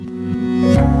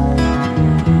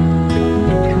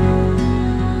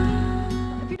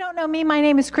me. My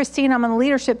name is Kristine. I'm on the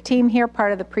leadership team here,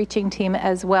 part of the preaching team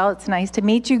as well. It's nice to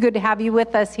meet you. Good to have you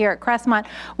with us here at Crestmont.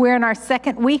 We're in our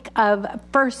second week of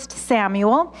 1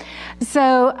 Samuel.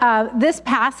 So this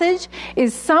passage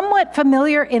is somewhat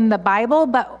familiar in the Bible,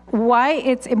 but why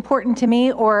it's important to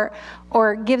me or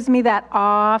gives me that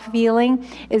awe feeling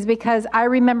is because I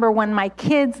remember when my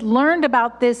kids learned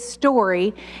about this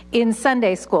story in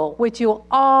Sunday school, which you'll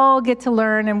all get to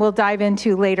learn and we'll dive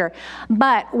into later.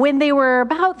 But when they were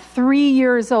about 3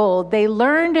 years old, they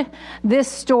learned this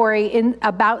story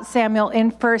about Samuel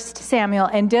in 1 Samuel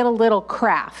and did a little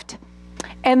craft.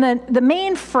 And the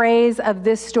main phrase of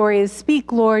this story is,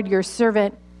 "Speak, Lord, your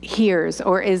servant hears,"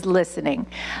 or is listening.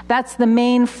 That's the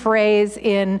main phrase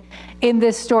in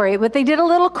this story. But they did a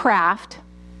little craft,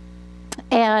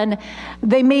 and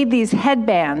they made these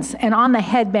headbands, and on the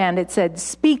headband it said,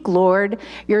 "Speak, Lord,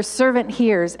 your servant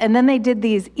hears." And then they did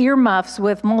these earmuffs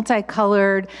with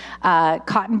multicolored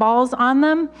cotton balls on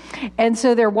them. And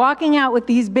so they're walking out with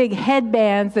these big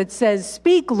headbands that says,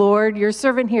 "Speak, Lord, your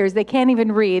servant hears." They can't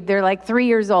even read. They're like 3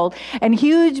 years old. And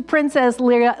huge Princess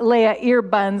Leia ear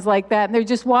buns like that. And they're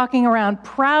just walking around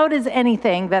proud as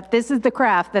anything that this is the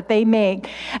craft that they make.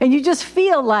 And you just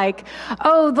feel like,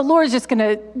 oh, the Lord's just going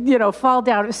to, fall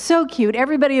down. It was so cute.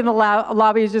 Everybody in the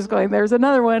lobby is just going, "There's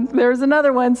another one. There's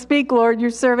another one. Speak, Lord, your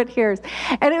servant hears."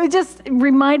 And it just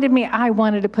reminded me, I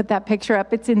wanted to put that picture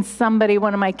up. It's in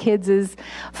one of my kids'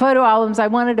 photo albums. I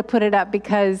wanted to put it up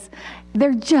because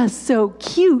they're just so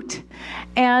cute.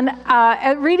 And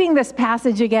reading this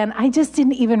passage again, I just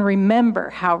didn't even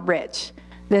remember how rich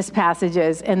this passage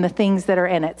is and the things that are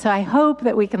in it. So I hope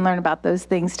that we can learn about those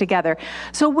things together.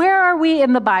 So where are we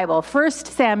in the Bible? 1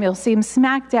 Samuel seems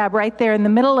smack dab right there in the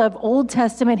middle of Old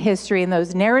Testament history in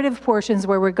those narrative portions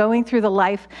where we're going through the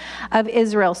life of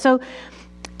Israel. So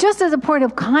just as a point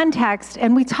of context,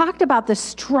 and we talked about the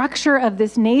structure of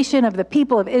this nation, of the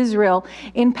people of Israel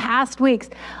in past weeks,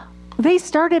 they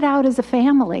started out as a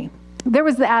family. There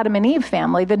was the Adam and Eve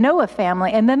family, the Noah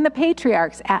family, and then the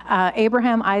patriarchs,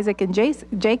 Abraham, Isaac, and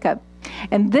Jacob.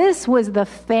 And this was the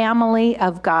family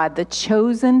of God, the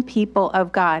chosen people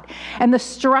of God. And the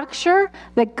structure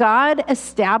that God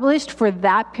established for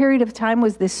that period of time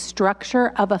was this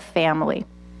structure of a family.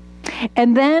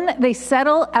 And then they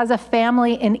settle as a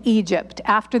family in Egypt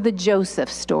after the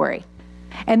Joseph story.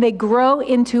 And they grow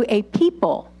into a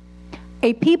people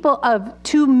of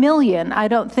 2 million. I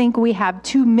don't think we have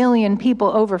 2 million people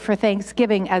over for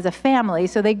Thanksgiving as a family.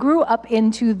 So they grew up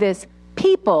into this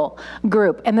people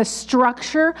group. And the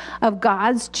structure of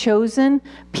God's chosen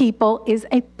people is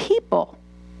a people.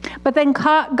 But then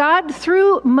God,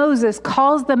 through Moses,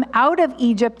 calls them out of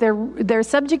Egypt. They're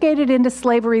subjugated into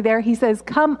slavery there. He says,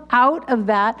 "Come out of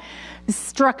that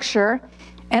structure,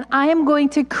 and I am going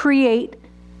to create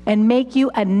and make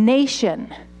you a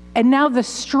nation." And now the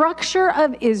structure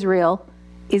of Israel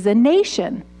is a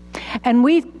nation. And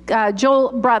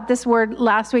Joel brought this word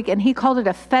last week, and he called it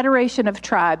a federation of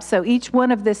tribes. So each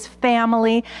one of this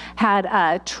family had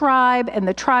a tribe, and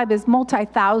the tribe is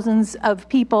multi-thousands of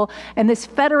people. And this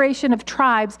federation of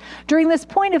tribes, during this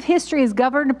point of history, is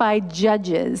governed by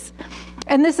judges.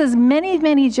 And this is many,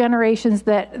 many generations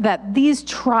that these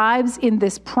tribes in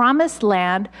this promised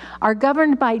land are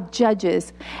governed by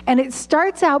judges. And it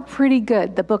starts out pretty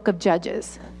good, the book of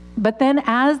Judges. But then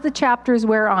as the chapters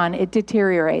wear on, it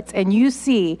deteriorates. And you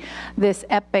see this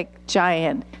epic,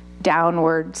 giant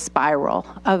downward spiral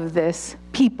of this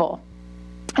people.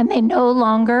 And they no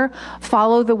longer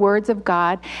follow the words of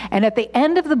God. And at the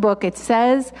end of the book, it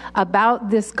says about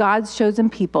this God's chosen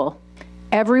people,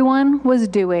 everyone was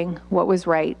doing what was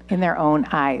right in their own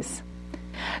eyes.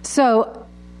 So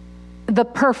the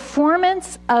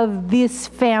performance of this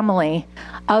family,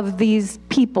 of these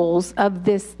peoples, of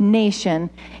this nation,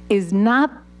 is not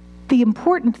the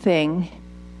important thing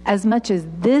as much as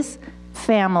this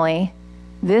family,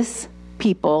 this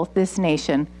people, this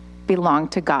nation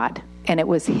belonged to God. And it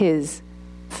was his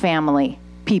family,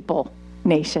 people,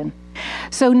 nation.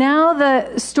 So now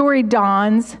the story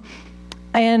dawns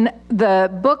in the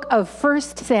book of 1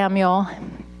 Samuel,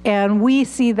 and we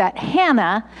see that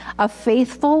Hannah, a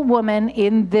faithful woman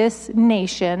in this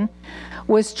nation,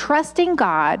 was trusting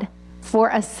God for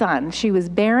a son. She was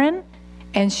barren,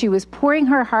 and she was pouring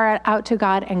her heart out to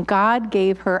God, and God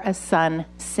gave her a son,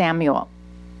 Samuel.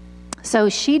 So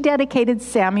she dedicated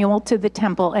Samuel to the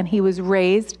temple, and he was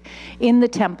raised in the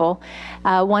temple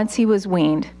once he was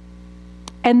weaned.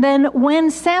 And then when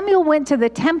Samuel went to the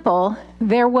temple,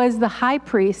 there was the high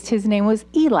priest. His name was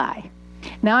Eli.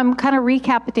 Now I'm kind of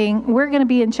recapping. We're going to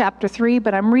be in chapter 3,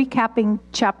 but I'm recapping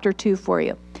chapter 2 for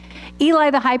you.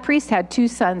 Eli the high priest had 2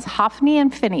 sons, Hophni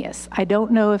and Phinehas. I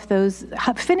don't know if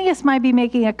Phinehas might be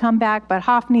making a comeback, but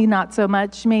Hophni not so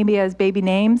much, maybe as baby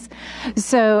names.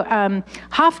 So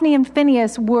Hophni and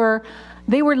Phinehas were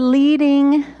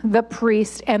leading the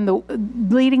priests and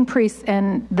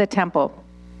the temple.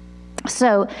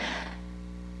 So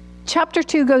chapter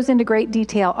 2 goes into great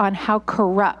detail on how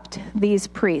corrupt these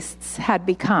priests had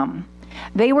become.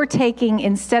 They were taking,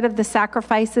 instead of the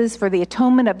sacrifices for the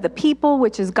atonement of the people,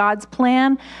 which is God's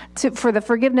plan for the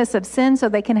forgiveness of sin so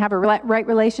they can have a right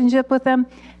relationship with them,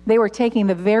 they were taking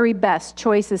the very best,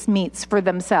 choicest meats for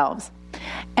themselves.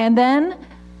 And then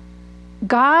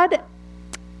God,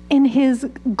 in his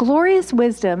glorious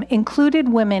wisdom, included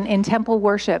women in temple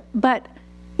worship, but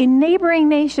in neighboring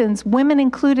nations, women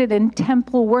included in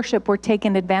temple worship were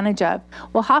taken advantage of.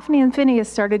 Well, Hophni and Phinehas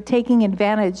started taking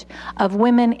advantage of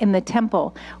women in the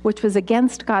temple, which was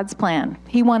against God's plan.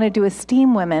 He wanted to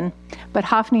esteem women, but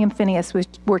Hophni and Phinehas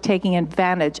were taking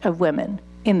advantage of women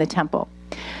in the temple.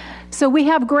 So we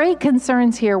have great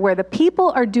concerns here where the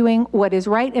people are doing what is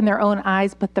right in their own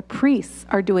eyes, but the priests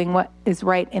are doing what is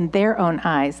right in their own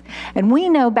eyes. And we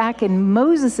know back in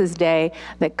Moses' day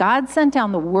that God sent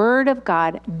down the word of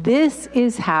God. This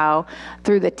is how,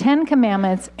 through the 10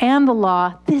 commandments and the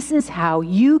law, this is how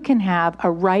you can have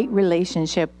a right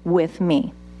relationship with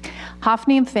me.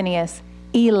 Hophni and Phinehas,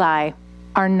 Eli,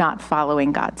 are not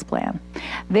following God's plan.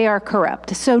 They are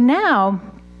corrupt. So now,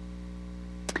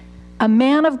 a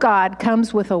man of God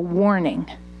comes with a warning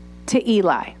to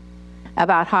Eli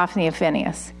about Hophni and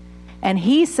Phinehas. And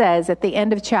he says at the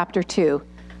end of chapter 2,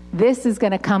 this is going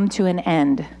to come to an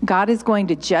end. God is going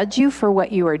to judge you for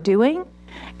what you are doing,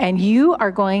 and you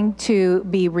are going to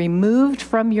be removed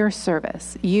from your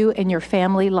service, you and your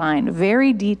family line.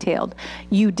 Very detailed.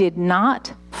 You did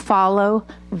not follow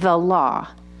the law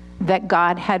that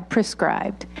God had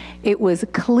prescribed. It was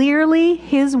clearly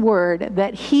his word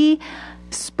that he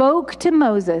spoke to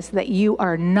Moses that you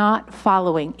are not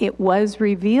following. It was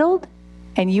revealed,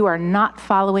 and you are not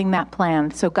following that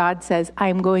plan. So God says,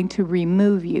 I'm going to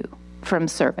remove you from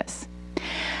service.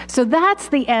 So that's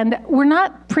the end. We're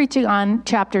not preaching on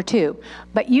chapter 2,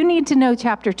 but you need to know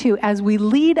chapter 2 as we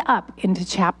lead up into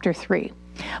chapter 3.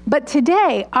 But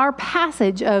today, our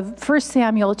passage of 1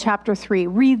 Samuel chapter 3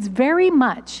 reads very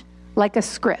much like a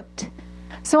script.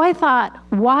 So I thought,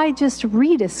 why just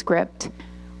read a script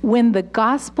when the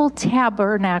Gospel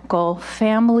Tabernacle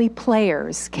family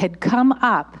players could come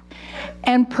up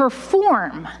and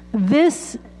perform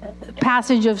this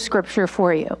passage of Scripture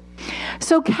for you?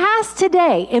 So cast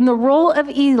today in the role of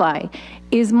Eli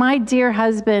is my dear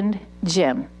husband,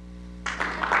 Jim.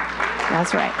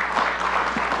 That's right.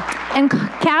 And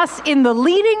cast in the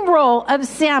leading role of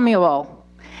Samuel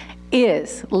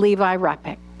is Levi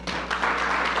Rupick.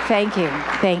 Thank you.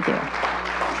 Thank you.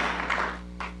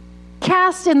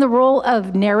 Cast in the role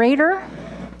of narrator,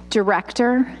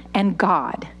 director, and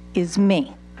God is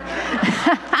me.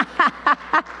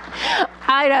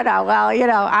 I don't know.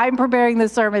 Well, I'm preparing the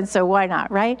sermon, so why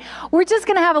not, right? We're just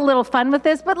going to have a little fun with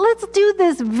this, but let's do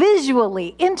this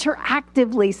visually,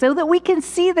 interactively, so that we can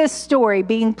see this story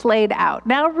being played out.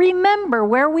 Now, remember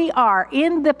where we are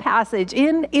in the passage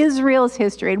in Israel's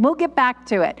history, and we'll get back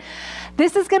to it.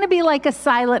 This is going to be like a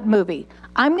silent movie.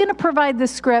 I'm going to provide the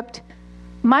script.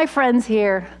 My friends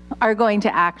here are going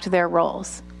to act their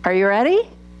roles. Are you ready?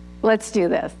 Let's do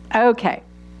this. Okay.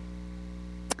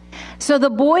 So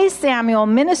the boy Samuel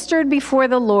ministered before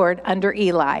the Lord under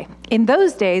Eli. In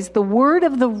those days, the word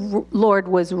of the Lord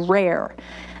was rare.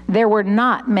 There were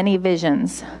not many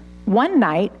visions. One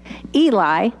night,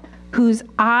 Eli, whose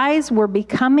eyes were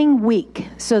becoming weak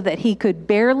so that he could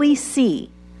barely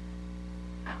see,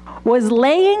 was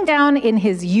laying down in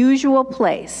his usual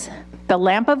place. The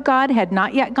lamp of God had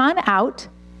not yet gone out,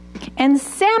 and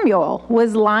Samuel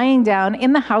was lying down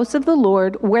in the house of the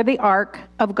Lord where the ark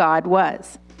of God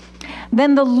was.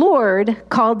 Then the Lord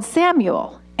called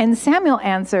Samuel, and Samuel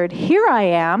answered, "Here I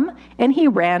am." And he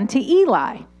ran to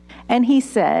Eli. And he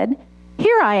said,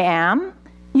 "Here I am.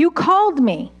 You called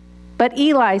me." But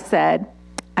Eli said,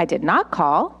 "I did not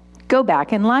call. Go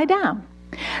back and lie down."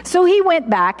 So he went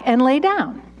back and lay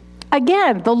down.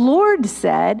 Again, the Lord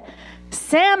said,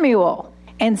 "Samuel."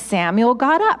 And Samuel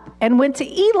got up and went to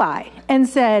Eli and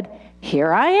said,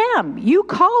 "Here I am. You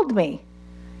called me."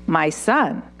 "My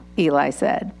son," Eli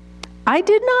said, "I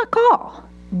did not call.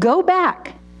 Go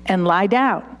back and lie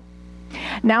down."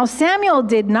 Now Samuel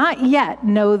did not yet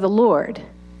know the Lord.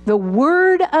 The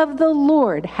word of the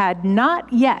Lord had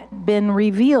not yet been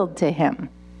revealed to him.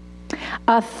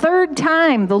 A third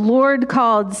time the Lord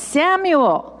called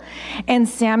Samuel, and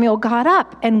Samuel got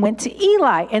up and went to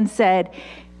Eli and said,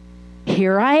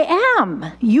 "Here I am.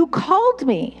 You called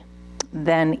me."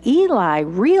 Then Eli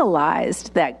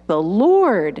realized that the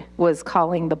Lord was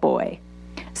calling the boy.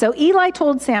 So Eli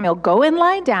told Samuel, "Go and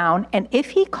lie down, and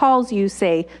if he calls you,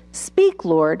 say, 'Speak,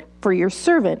 Lord, for your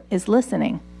servant is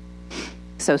listening.'"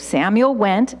 So Samuel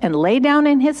went and lay down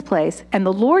in his place, and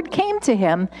the Lord came to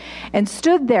him and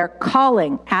stood there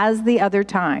calling as the other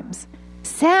times,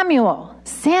 "Samuel,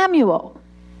 Samuel."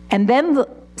 And then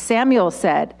Samuel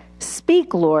said,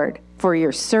 "Speak, Lord, for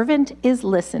your servant is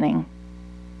listening."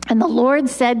 And the Lord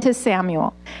said to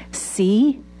Samuel,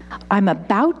 "See, I'm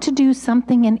about to do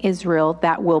something in Israel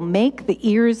that will make the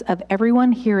ears of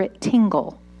everyone hear it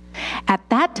tingle. At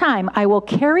that time, I will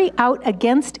carry out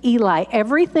against Eli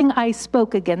everything I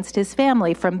spoke against his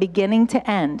family from beginning to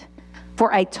end.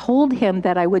 For I told him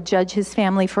that I would judge his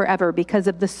family forever because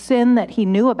of the sin that he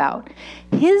knew about.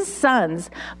 His sons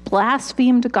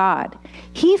blasphemed God.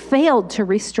 He failed to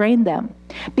restrain them.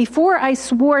 Before I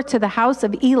swore to the house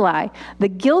of Eli, the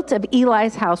guilt of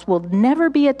Eli's house will never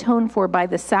be atoned for by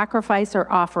the sacrifice or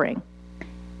offering."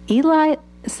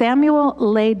 Samuel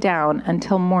lay down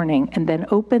until morning and then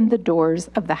opened the doors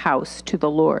of the house to the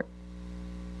Lord.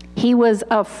 He was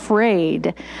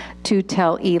afraid to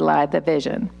tell Eli the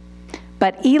vision.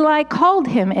 But Eli called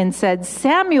him and said,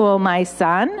 "Samuel, my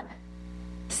son."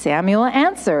 Samuel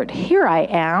answered, "Here I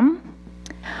am."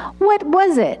 "What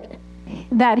was it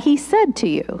that he said to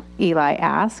you?" Eli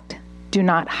asked. "Do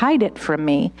not hide it from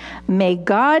me. May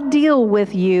God deal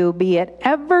with you, be it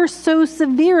ever so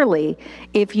severely,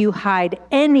 if you hide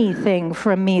anything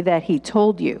from me that he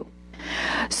told you."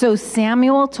 So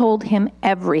Samuel told him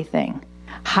everything,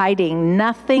 hiding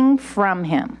nothing from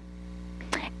him.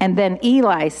 And then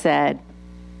Eli said,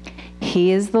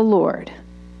 "He is the Lord.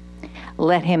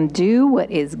 Let him do what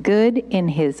is good in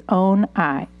his own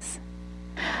eyes."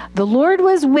 The Lord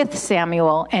was with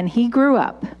Samuel, and he grew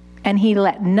up. And he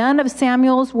let none of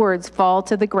Samuel's words fall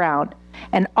to the ground.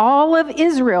 And all of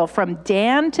Israel from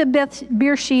Dan to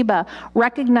Beersheba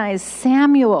recognized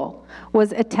Samuel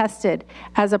was attested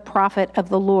as a prophet of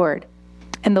the Lord.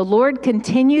 And the Lord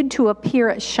continued to appear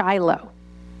at Shiloh.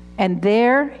 And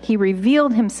there he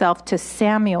revealed himself to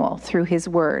Samuel through his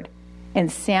word.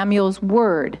 And Samuel's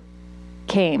word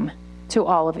came to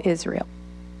all of Israel.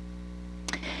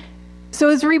 So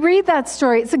as we read that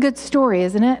story, it's a good story,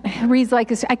 isn't it? It reads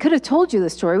like, I could have told you the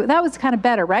story, but that was kind of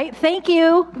better, right? Thank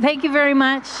you. Thank you very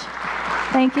much.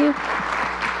 Thank you.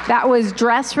 That was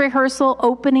dress rehearsal,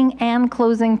 opening and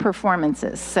closing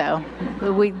performances. So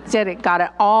we did it, got it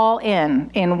all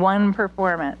in one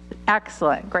performance.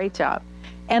 Excellent. Great job.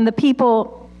 And the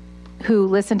people who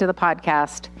listen to the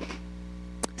podcast,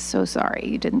 so sorry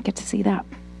you didn't get to see that.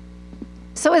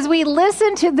 So as we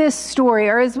listen to this story,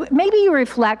 or as maybe you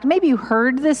reflect, maybe you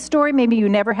heard this story, maybe you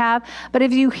never have, but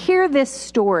if you hear this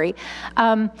story,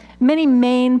 many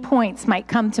main points might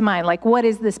come to mind, like what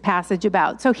is this passage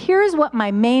about? So here's what my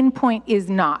main point is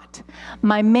not.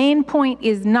 My main point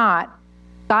is not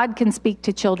God can speak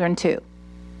to children too.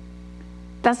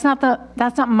 That's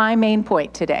not my main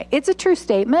point today. It's a true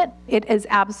statement. It is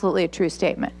absolutely a true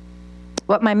statement.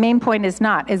 What my main point is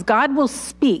not is God will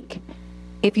speak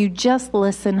if you just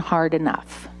listen hard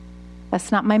enough.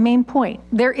 That's not my main point.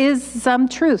 There is some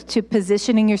truth to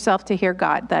positioning yourself to hear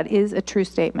God. That is a true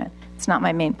statement. It's not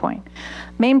my main point.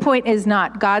 Main point is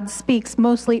not God speaks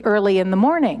mostly early in the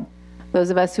morning.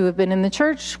 Those of us who have been in the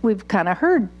church, we've kind of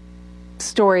heard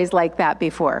stories like that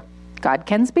before. God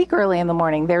can speak early in the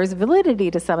morning. There is validity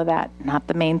to some of that. Not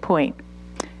the main point.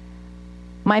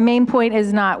 My main point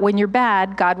is not when you're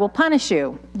bad, God will punish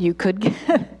you. You could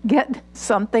get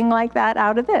something like that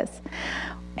out of this.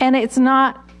 And it's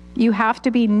not, you have to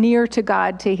be near to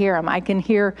God to hear him. I can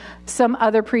hear some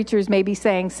other preachers maybe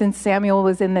saying, since Samuel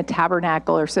was in the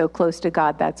tabernacle or so close to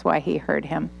God, that's why he heard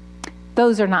him.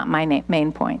 Those are not my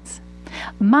main points.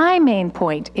 My main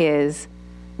point is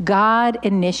God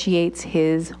initiates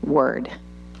his word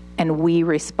and we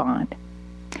respond.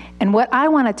 And what I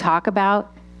want to talk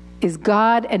about is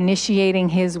God initiating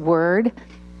his word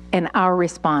and our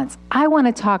response. I want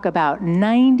to talk about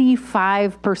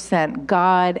 95%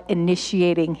 God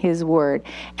initiating his word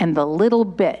and the little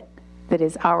bit that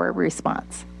is our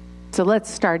response. So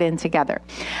let's start in together.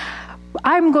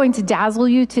 I'm going to dazzle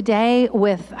you today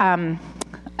with a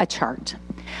chart,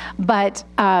 but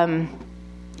I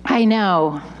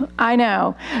know,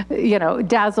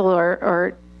 dazzle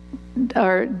or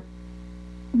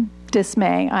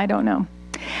dismay, I don't know.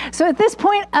 So at this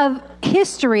point of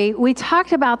history, we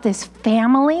talked about this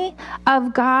family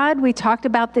of God. We talked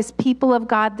about this people of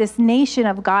God, this nation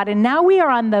of God. And now we are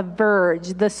on the verge,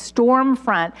 the storm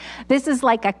front. This is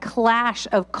like a clash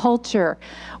of culture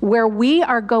where we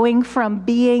are going from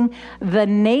being the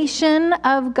nation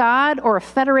of God or a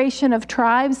federation of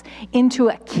tribes into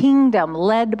a kingdom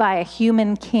led by a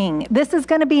human king. This is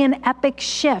going to be an epic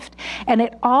shift. And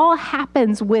it all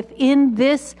happens within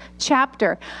this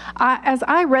chapter. As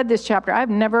I read this chapter, I've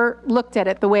never looked at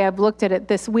it the way I've looked at it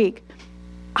this week.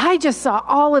 I just saw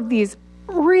all of these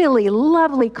really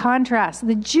lovely contrasts.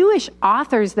 The Jewish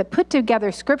authors that put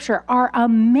together scripture are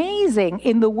amazing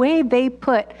in the way they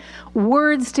put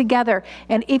words together.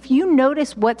 And if you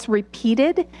notice what's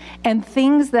repeated and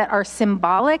things that are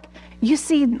symbolic, you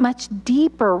see much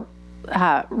deeper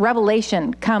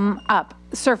revelation come up,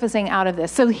 surfacing out of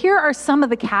this. So here are some of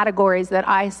the categories that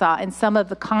I saw and some of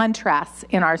the contrasts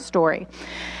in our story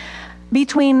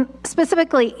between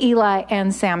specifically Eli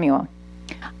and Samuel.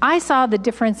 I saw the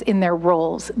difference in their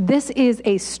roles. This is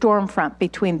a storm front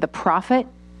between the prophet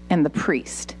and the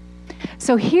priest.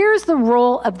 So here's the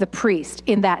role of the priest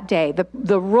in that day.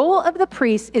 The role of the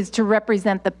priest is to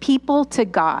represent the people to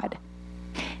God.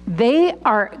 They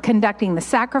are conducting the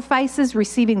sacrifices,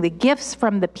 receiving the gifts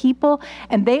from the people,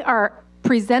 and they are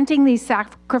presenting these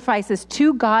sacrifices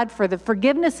to God for the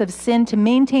forgiveness of sin to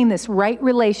maintain this right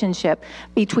relationship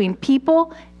between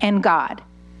people and God.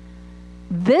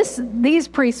 These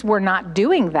priests were not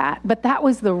doing that, but that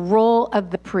was the role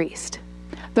of the priest.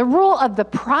 The role of the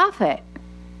prophet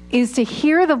is to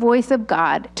hear the voice of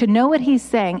God, to know what he's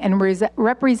saying, and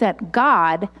represent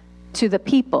God to the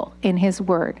people in his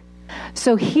word.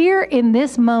 So here in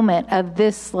this moment of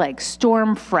this like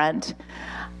storm front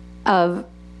of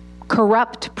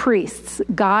corrupt priests,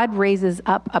 God raises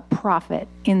up a prophet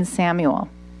in Samuel.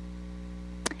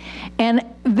 And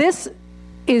this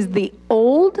is the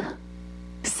old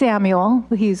Samuel,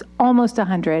 he's almost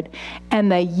 100,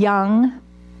 and the young,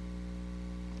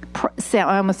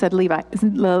 I almost said Levi,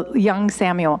 the young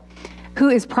Samuel, who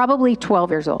is probably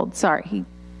 12 years old. Sorry, he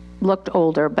looked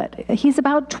older, but he's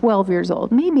about 12 years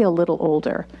old, maybe a little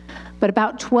older, but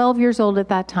about 12 years old at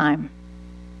that time.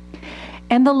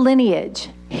 And the lineage,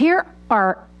 here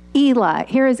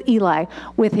is Eli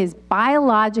with his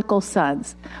biological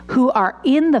sons who are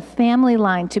in the family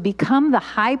line to become the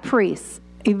high priests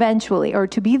eventually, or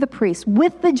to be the priest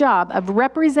with the job of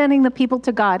representing the people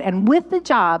to God and with the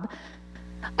job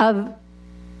of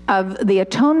the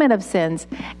atonement of sins.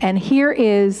 And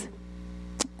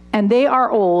and they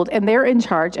are old and they're in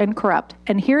charge and corrupt.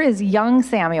 And here is young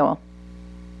Samuel,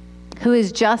 who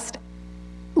is just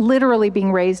literally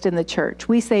being raised in the church.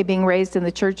 We say being raised in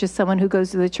the church is someone who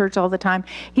goes to the church all the time.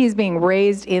 He's being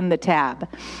raised in the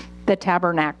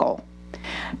tabernacle.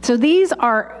 So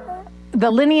the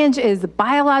lineage is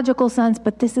biological sons,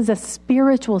 but this is a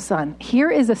spiritual son. Here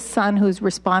is a son who's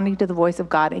responding to the voice of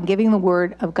God and giving the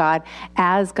word of God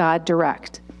as God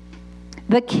direct.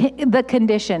 The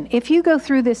condition. If you go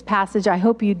through this passage, I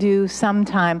hope you do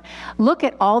sometime, look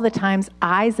at all the times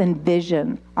eyes and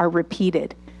vision are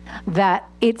repeated. That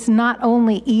it's not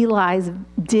only Eli's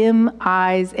dim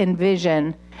eyes and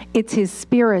vision, it's his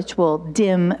spiritual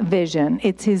dim vision.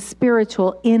 It's his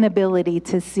spiritual inability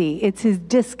to see. It's his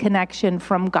disconnection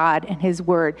from God and his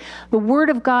word. The word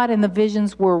of God and the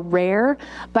visions were rare,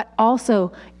 but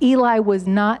also Eli was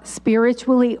not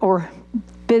spiritually or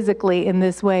physically in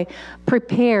this way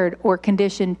prepared or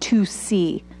conditioned to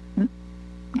see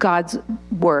God's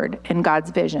word and God's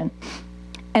vision.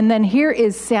 And then here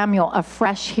is Samuel, a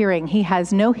fresh hearing. He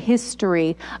has no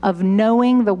history of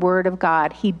knowing the word of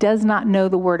God. He does not know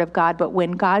the word of God, but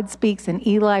when God speaks and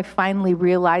Eli finally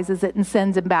realizes it and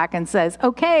sends him back and says,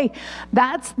 okay,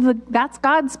 that's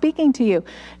God speaking to you.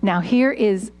 Now here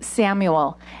is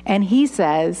Samuel, and he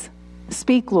says,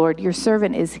 speak, Lord, your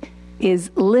servant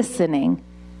is listening.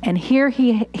 And here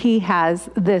he has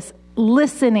this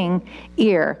listening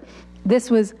ear.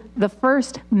 This was the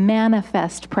first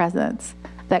manifest presence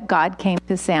that God came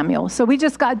to Samuel. So we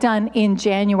just got done in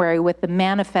January with the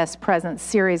Manifest Presence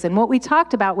series. And what we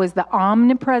talked about was the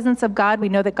omnipresence of God. We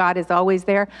know that God is always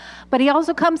there, but he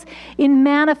also comes in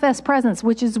manifest presence,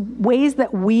 which is ways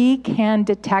that we can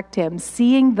detect him.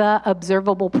 Seeing the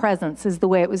observable presence is the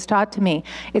way it was taught to me.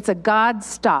 It's a God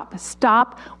stop.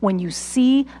 Stop when you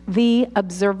see the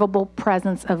observable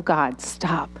presence of God.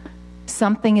 Stop.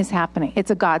 Something is happening. It's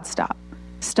a God stop.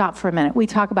 Stop for a minute. We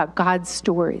talk about God's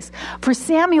stories. For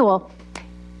Samuel,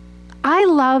 I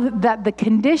love that the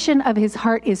condition of his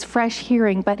heart is fresh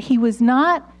hearing, but he was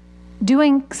not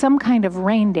doing some kind of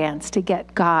rain dance to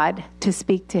get God to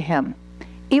speak to him.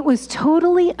 It was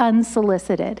totally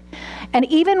unsolicited. And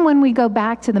even when we go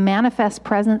back to the Manifest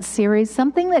Presence series,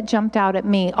 something that jumped out at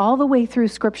me all the way through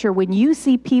Scripture, when you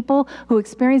see people who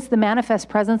experience the manifest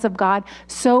presence of God,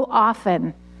 so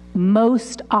often,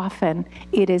 most often,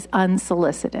 it is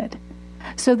unsolicited.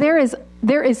 So there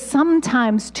is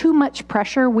sometimes too much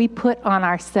pressure we put on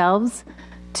ourselves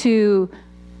to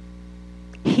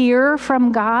hear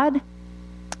from God,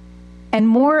 and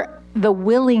more the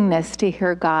willingness to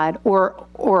hear God or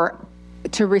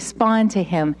to respond to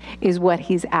him is what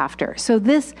he's after. So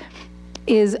this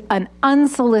is an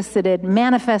unsolicited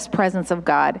manifest presence of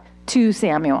God to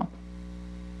Samuel.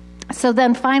 So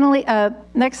then finally,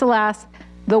 next to last,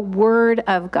 the word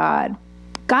of God.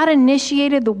 God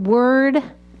initiated the word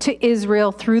to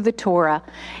Israel through the Torah.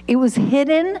 It was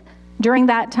hidden during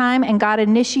that time, and God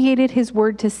initiated his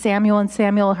word to Samuel, and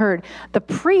Samuel heard. The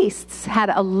priests had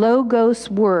a logos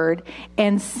word,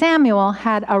 and Samuel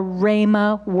had a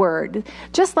rhema word.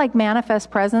 Just like manifest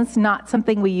presence, not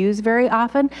something we use very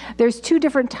often, there's two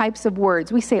different types of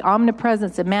words. We say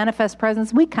omnipresence and manifest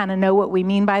presence. We kind of know what we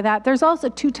mean by that. There's also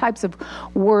two types of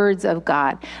words of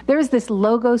God. There's this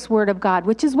logos word of God,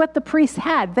 which is what the priests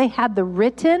had. They had the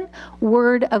written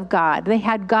word of God. They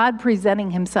had God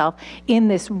presenting himself in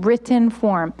this written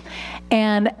form.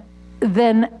 And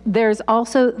then there's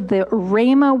also the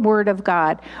rhema word of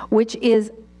God, which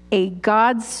is a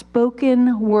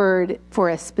God-spoken word for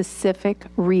a specific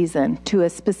reason to a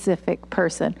specific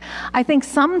person. I think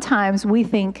sometimes we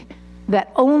think that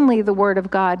only the word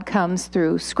of God comes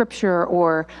through scripture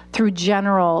or through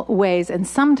general ways. And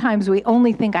sometimes we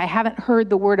only think, I haven't heard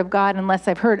the word of God unless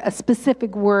I've heard a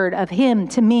specific word of him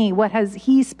to me. What has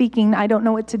he speaking? I don't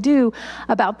know what to do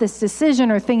about this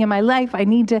decision or thing in my life. I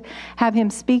need to have him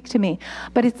speak to me.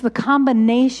 But it's the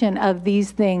combination of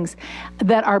these things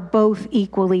that are both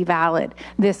equally valid.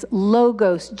 This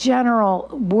logos, general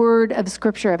word of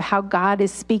scripture of how God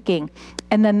is speaking,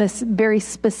 and then this very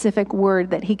specific word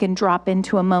that he can drop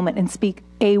into a moment and speak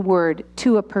a word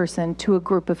to a person, to a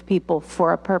group of people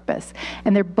for a purpose.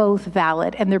 And they're both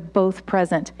valid, and they're both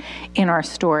present in our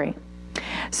story.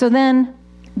 So then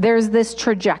there's this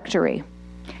trajectory.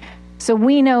 So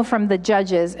we know from the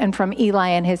judges and from Eli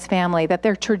and his family that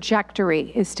their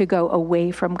trajectory is to go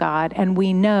away from God. And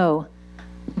we know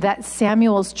that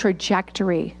Samuel's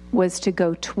trajectory was to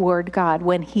go toward God.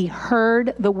 When he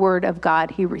heard the word of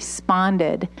God, he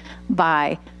responded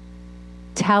by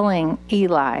telling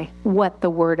Eli what the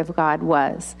word of God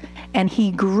was. And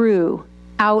he grew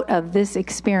out of this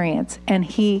experience, and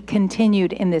he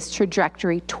continued in this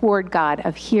trajectory toward God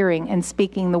of hearing and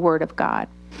speaking the word of God.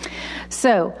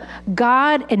 So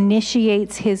God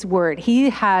initiates his word. He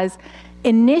has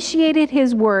initiated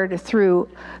his word through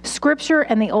scripture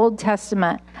and the Old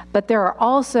Testament, but there are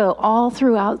also all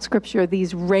throughout scripture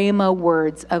these rhema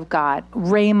words of God,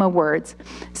 rhema words.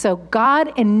 So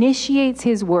God initiates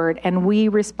his word and we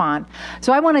respond.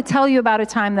 So I want to tell you about a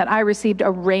time that I received a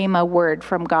rhema word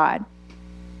from God.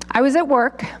 I was at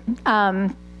work,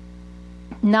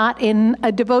 not in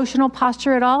a devotional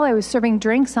posture at all. I was serving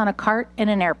drinks on a cart in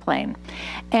an airplane.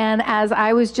 And as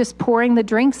I was just pouring the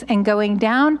drinks and going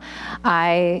down,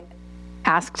 I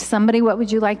asked somebody, what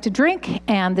would you like to drink?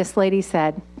 And this lady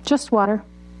said, just water.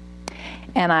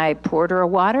 And I poured her a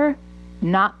water.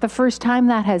 Not the first time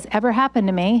that has ever happened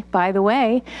to me, by the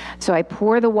way. So I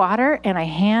pour the water and I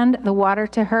hand the water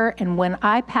to her. And when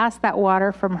I pass that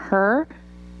water from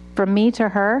me to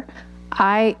her,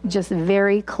 I just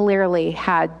very clearly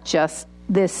had just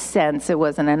this sense. It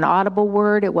wasn't an audible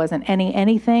word. It wasn't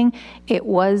anything. It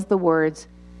was the words,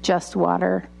 just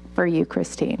water for you,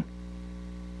 Kristine.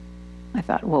 I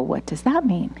thought, well, what does that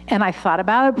mean? And I thought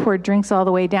about it, poured drinks all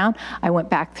the way down. I went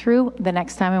back through. The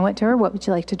next time I went to her, what would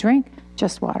you like to drink?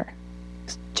 Just water.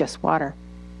 Just water.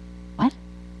 What?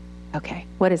 Okay.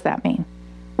 What does that mean?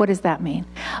 What does that mean?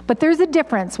 But there's a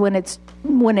difference when it's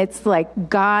like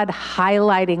God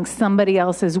highlighting somebody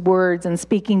else's words and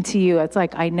speaking to you. It's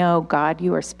like, I know, God,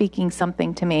 you are speaking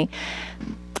something to me.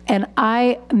 And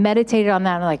I meditated on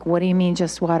that. And I'm like, what do you mean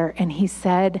just water? And he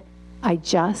said, I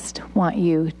just want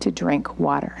you to drink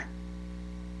water.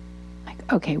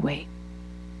 Like, okay, wait.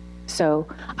 So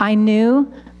I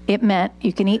knew it meant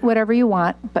you can eat whatever you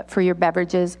want, but for your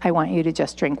beverages, I want you to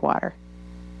just drink water.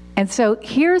 And so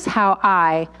here's how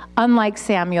I, unlike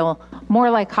Samuel,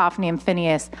 more like Hophni and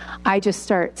Phinehas, I just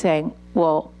start saying,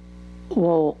 well,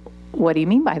 what do you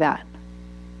mean by that?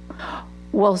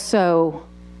 Well, so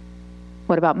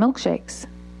what about milkshakes?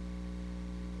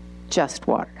 Just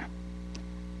water.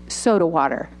 Soda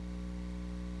water.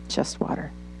 Just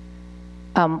water.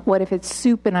 What if it's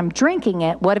soup and I'm drinking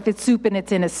it? What if it's soup and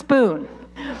it's in a spoon?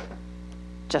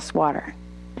 Just water.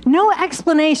 No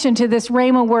explanation to this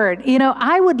rhema word. You know,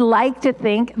 I would like to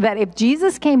think that if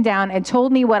Jesus came down and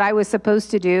told me what I was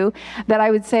supposed to do, that I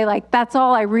would say, like, that's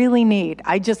all I really need.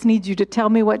 I just need you to tell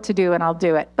me what to do and I'll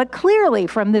do it. But clearly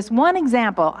from this one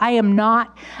example, I am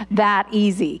not that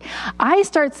easy. I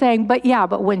start saying, but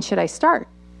when should I start?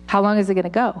 How long is it going to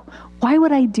go? Why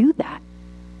would I do that?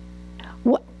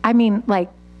 I mean,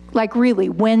 like really,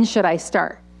 when should I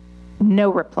start?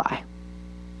 No reply.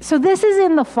 So this is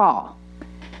in the fall.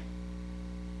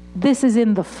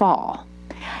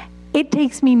 It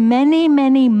takes me many,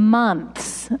 many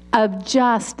months of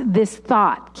just this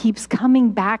thought keeps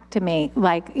coming back to me.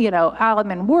 Like, you know,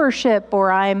 I'm in worship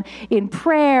or I'm in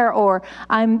prayer or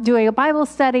I'm doing a Bible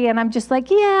study and I'm just like,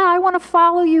 yeah, I want to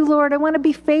follow you, Lord. I want to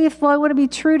be faithful. I want to be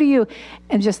true to you.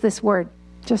 And just this word,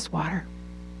 just water.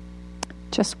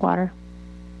 Just water.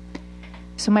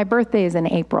 So my birthday is in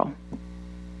April.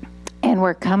 And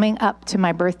we're coming up to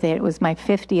my birthday. It was my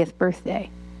 50th birthday.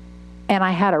 And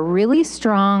I had a really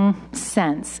strong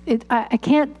sense. I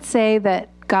can't say that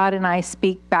God and I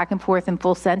speak back and forth in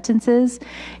full sentences.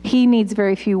 He needs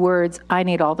very few words. I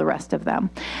need all the rest of them.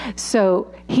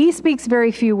 So he speaks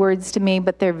very few words to me,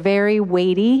 but they're very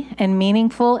weighty and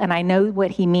meaningful, and I know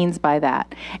what he means by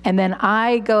that. And then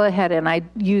I go ahead and I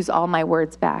use all my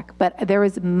words back. But there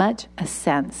was much a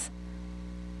sense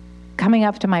coming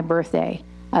up to my birthday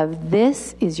of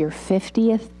this is your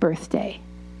 50th birthday.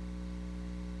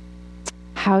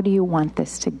 How do you want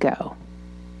this to go?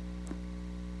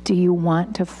 Do you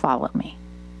want to follow me?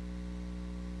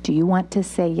 Do you want to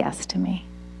say yes to me?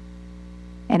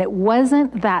 And it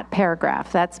wasn't that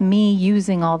paragraph. That's me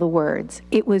using all the words.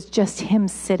 It was just him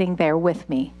sitting there with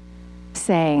me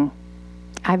saying,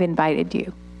 I've invited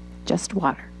you. Just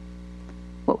water.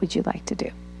 What would you like to do?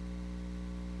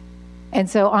 And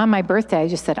so on my birthday, I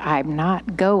just said, I'm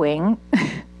not going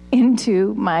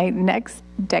into my next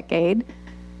decade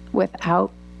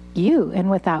without you and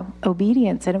without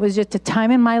obedience. And it was just a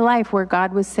time in my life where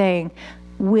God was saying,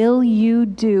 will you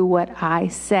do what I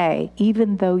say,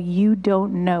 even though you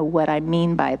don't know what I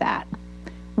mean by that?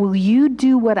 Will you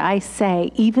do what I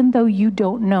say, even though you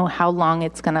don't know how long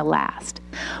it's going to last?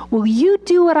 Will you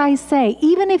do what I say,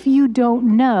 even if you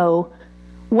don't know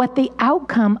what the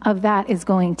outcome of that is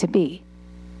going to be?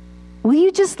 Will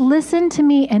you just listen to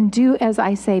me and do as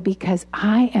I say, because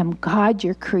I am God,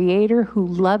 your creator, who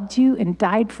loved you and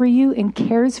died for you and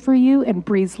cares for you and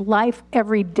breathes life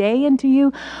every day into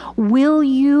you? Will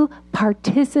you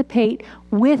participate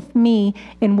with me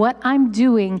in what I'm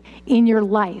doing in your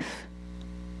life?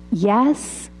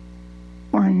 Yes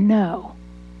or no?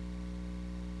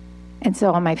 And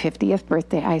so on my 50th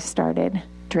birthday, I started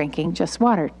drinking just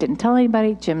water. Didn't tell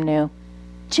anybody. Jim knew.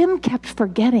 Jim kept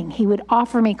forgetting. He would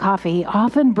offer me coffee. He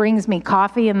often brings me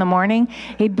coffee in the morning.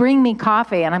 He'd bring me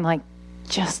coffee, and I'm like,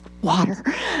 just water.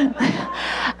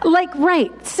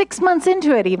 Right, 6 months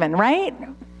into it even, right?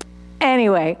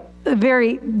 Anyway,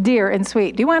 very dear and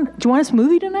sweet. Do you want a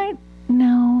smoothie tonight?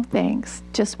 No, thanks.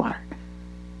 Just water.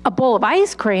 A bowl of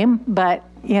ice cream, but,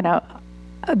 you know,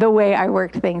 the way I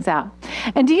worked things out.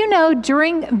 And do you know,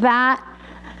 during that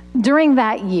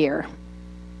year,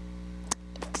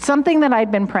 something that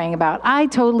I'd been praying about, I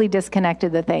totally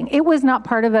disconnected the thing. It was not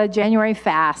part of a January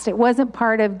fast. It wasn't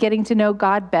part of getting to know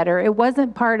God better. It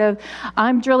wasn't part of,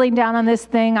 I'm drilling down on this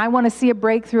thing. I want to see a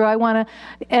breakthrough. I want an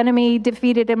enemy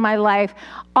defeated in my life.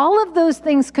 All of those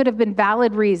things could have been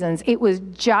valid reasons. It was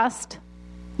just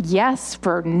yes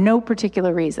for no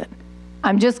particular reason.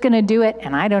 I'm just going to do it,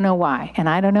 and I don't know why, and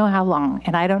I don't know how long,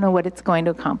 and I don't know what it's going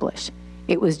to accomplish.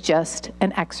 It was just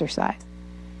an exercise.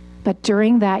 But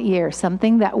during that year,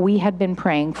 something that we had been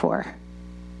praying for,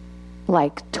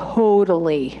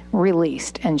 totally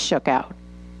released and shook out,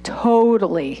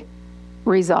 totally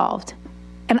resolved.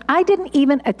 And I didn't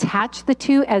even attach the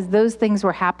two as those things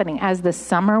were happening. As the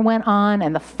summer went on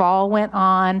and the fall went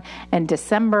on and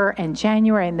December and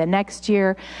January and the next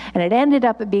year, and it ended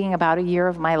up being about a year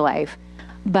of my life.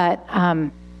 But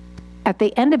at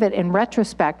the end of it, in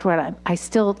retrospect, when I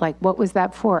still what was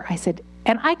that for? I said,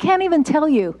 and I can't even tell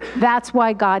you that's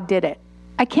why God did it.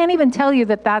 I can't even tell you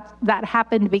that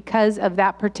happened because of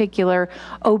that particular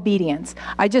obedience.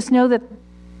 I just know that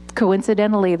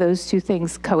coincidentally, those two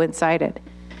things coincided.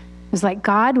 It was like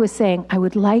God was saying, I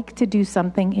would like to do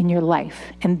something in your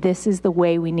life, and this is the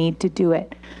way we need to do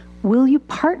it. Will you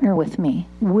partner with me?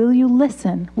 Will you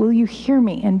listen? Will you hear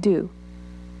me and do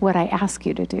what I ask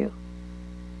you to do?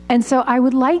 And so I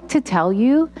would like to tell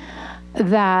you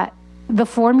that the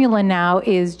formula now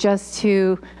is just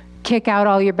to kick out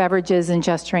all your beverages and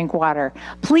just drink water.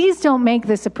 Please don't make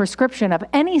this a prescription of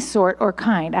any sort or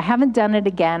kind. I haven't done it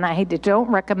again. I don't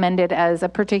recommend it as a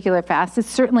particular fast. It's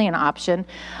certainly an option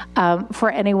for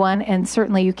anyone, and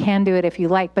certainly you can do it if you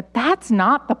like, but that's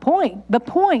not the point. The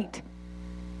point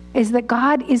is that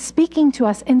God is speaking to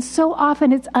us, and so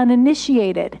often it's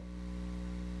uninitiated.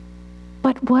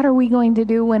 But what are we going to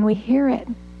do when we hear it?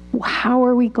 How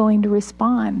are we going to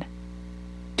respond?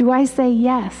 Do I say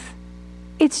yes?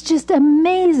 It's just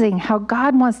amazing how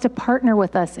God wants to partner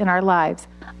with us in our lives.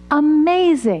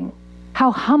 Amazing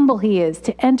how humble he is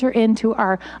to enter into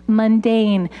our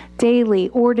mundane, daily,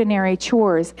 ordinary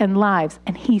chores and lives.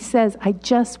 And he says, I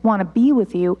just want to be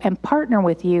with you and partner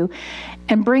with you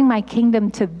and bring my kingdom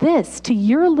to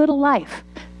your little life,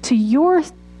 to your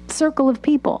circle of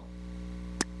people.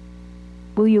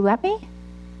 Will you let me?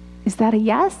 Is that a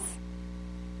yes?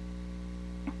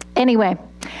 Anyway,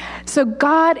 so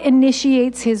God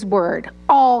initiates his word,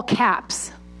 all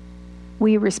caps.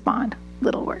 We respond,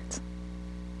 little words.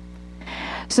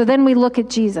 So then we look at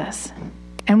Jesus,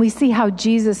 and we see how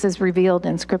Jesus is revealed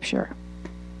in Scripture.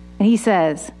 And he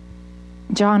says,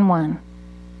 John 1,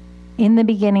 in the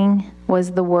beginning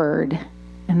was the Word,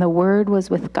 and the Word was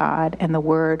with God, and the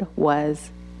Word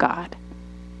was God.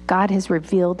 God has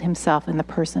revealed himself in the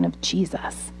person of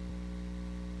Jesus.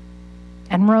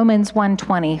 And Romans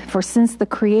 1:20, for since the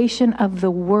creation of the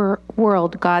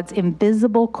world, God's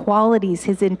invisible qualities,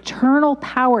 his internal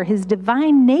power, his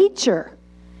divine nature,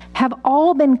 have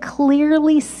all been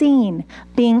clearly seen,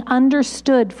 being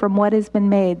understood from what has been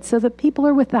made, so that people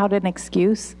are without an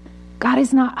excuse. God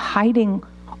is not hiding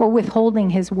or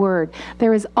withholding his word.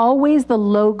 There is always the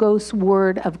Logos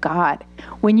word of God.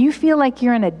 When you feel like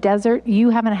you're in a desert,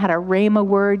 you haven't had a Rhema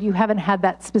word, you haven't had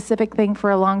that specific thing for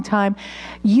a long time,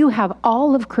 you have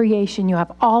all of creation, you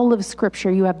have all of Scripture,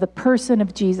 you have the person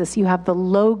of Jesus, you have the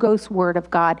Logos word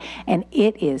of God, and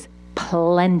it is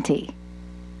plenty.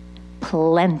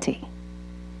 Plenty.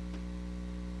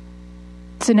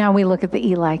 So now we look at the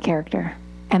Eli character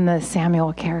and the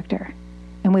Samuel character,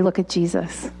 and we look at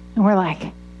Jesus, and we're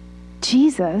like,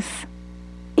 Jesus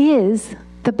is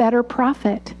the better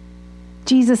prophet.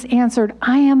 Jesus answered,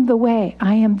 I am the way,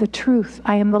 I am the truth,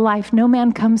 I am the life. No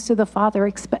man comes to the Father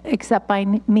except by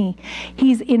me.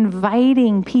 He's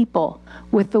inviting people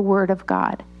with the word of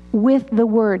God. With the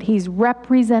word, he's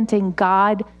representing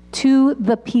God to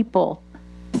the people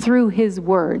through his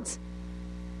words.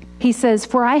 He says,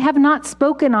 for I have not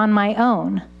spoken on my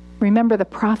own. Remember, the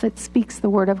prophet speaks the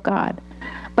word of God.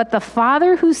 But the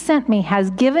Father who sent me has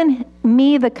given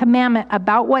me the commandment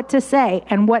about what to say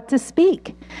and what to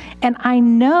speak. And I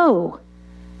know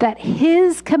that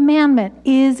his commandment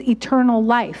is eternal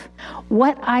life.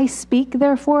 What I speak,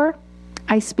 therefore,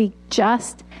 I speak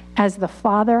just as the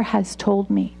Father has told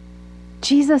me.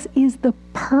 Jesus is the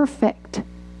perfect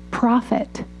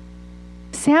prophet.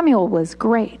 Samuel was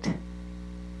great.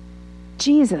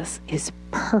 Jesus is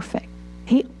perfect.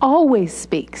 He always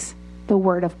speaks the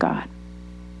word of God.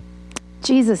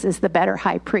 Jesus is the better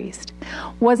high priest.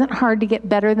 Wasn't hard to get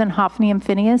better than Hophni and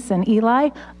Phinehas and Eli,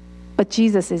 but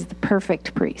Jesus is the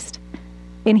perfect priest.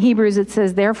 In Hebrews it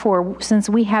says, therefore, since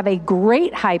we have a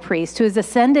great high priest who has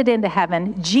ascended into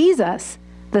heaven, Jesus,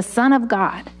 the Son of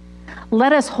God,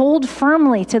 let us hold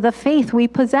firmly to the faith we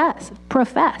profess.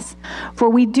 For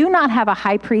we do not have a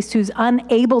high priest who's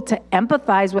unable to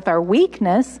empathize with our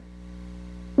weakness.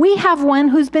 We have one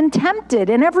who's been tempted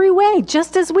in every way,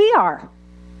 just as we are.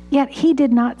 Yet he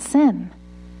did not sin.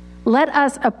 Let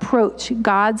us approach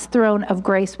God's throne of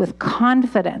grace with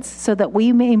confidence so that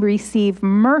we may receive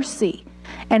mercy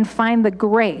and find the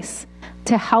grace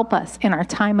to help us in our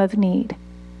time of need.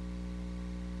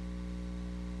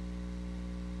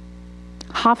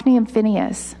 Hophni and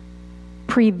Phinehas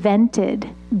prevented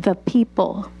the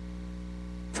people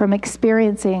from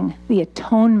experiencing the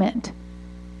atonement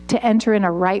to enter in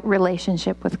a right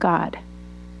relationship with God.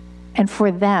 And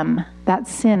for them, that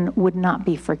sin would not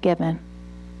be forgiven.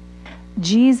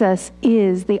 Jesus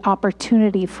is the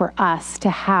opportunity for us to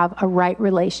have a right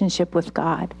relationship with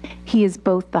God. He is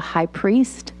both the high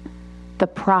priest, the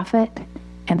prophet,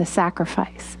 and the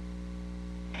sacrifice.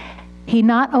 He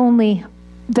not only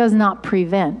does not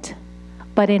prevent,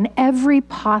 but in every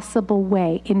possible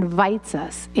way invites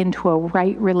us into a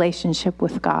right relationship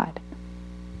with God.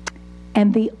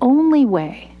 And the only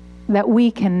way that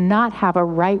we cannot have a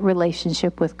right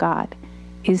relationship with God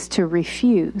is to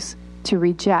refuse, to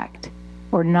reject,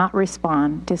 or not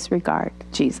respond, disregard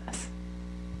Jesus.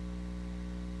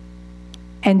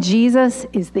 And Jesus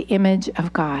is the image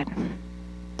of God.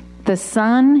 The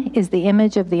Son is the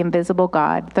image of the invisible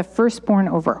God, the firstborn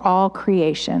over all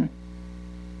creation.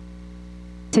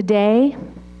 Today,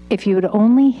 if you would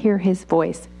only hear his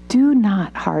voice, do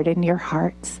not harden your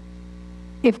hearts.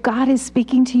 If God is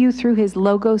speaking to you through his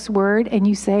Logos word and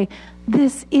you say,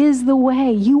 this is the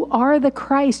way, you are the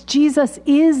Christ, Jesus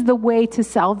is the way to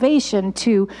salvation,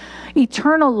 to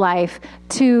eternal life,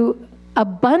 to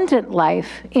abundant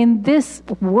life in this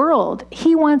world.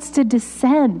 He wants to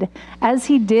descend as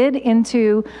he did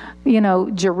into,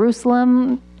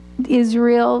 Jerusalem,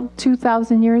 Israel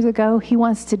 2,000 years ago. He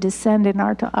wants to descend in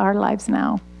our lives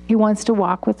now. He wants to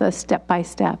walk with us step by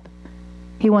step.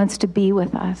 He wants to be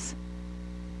with us.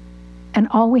 And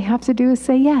all we have to do is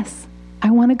say, yes,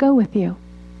 I want to go with you.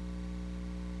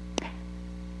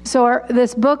 So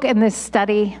this book and this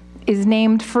study is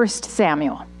named 1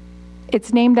 Samuel.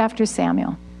 It's named after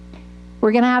Samuel.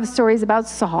 We're going to have stories about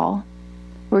Saul.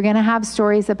 We're going to have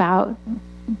stories about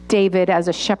David as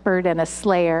a shepherd and a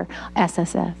slayer,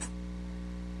 SSS.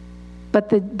 But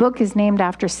the book is named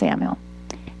after Samuel.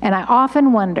 And I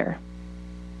often wonder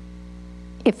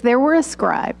if there were a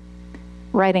scribe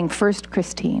writing 1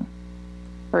 Kristine,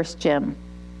 1 Jim,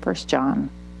 1 John,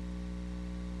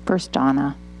 1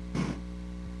 Donna,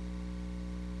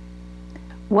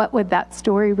 what would that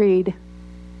story read?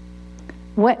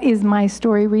 What is my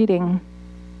story reading?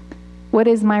 What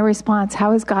is my response?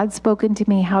 How has God spoken to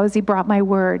me? How has he brought my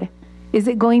word? Is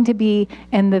it going to be,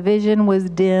 and the vision was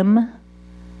dim,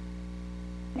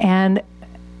 and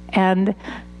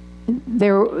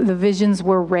the visions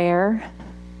were rare,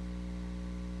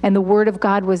 and the word of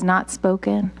God was not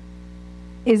spoken?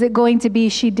 Is it going to be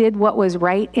she did what was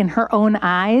right in her own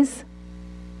eyes?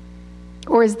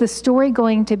 Or is the story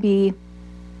going to be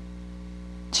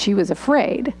she was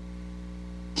afraid?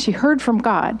 She heard from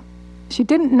God. She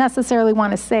didn't necessarily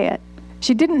want to say it.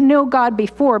 She didn't know God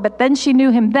before, but then she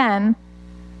knew him then.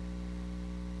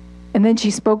 And then she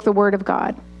spoke the word of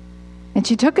God. And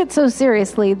she took it so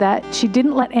seriously that she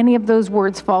didn't let any of those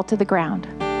words fall to the ground.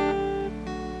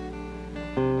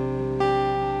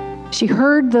 She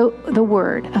heard the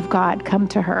word of God come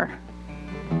to her.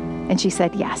 And she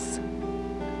said, yes.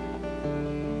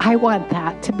 I want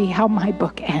that to be how my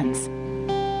book ends.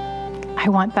 I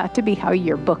want that to be how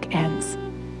your book ends.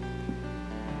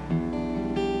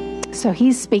 So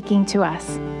he's speaking to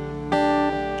us.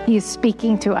 He is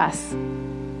speaking to us.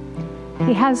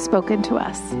 He has spoken to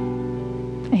us.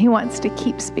 And he wants to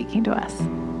keep speaking to us.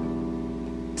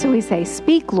 So we say,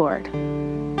 speak, Lord.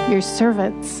 Your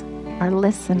servants are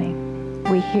listening.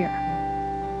 We hear.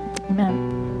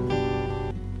 Amen.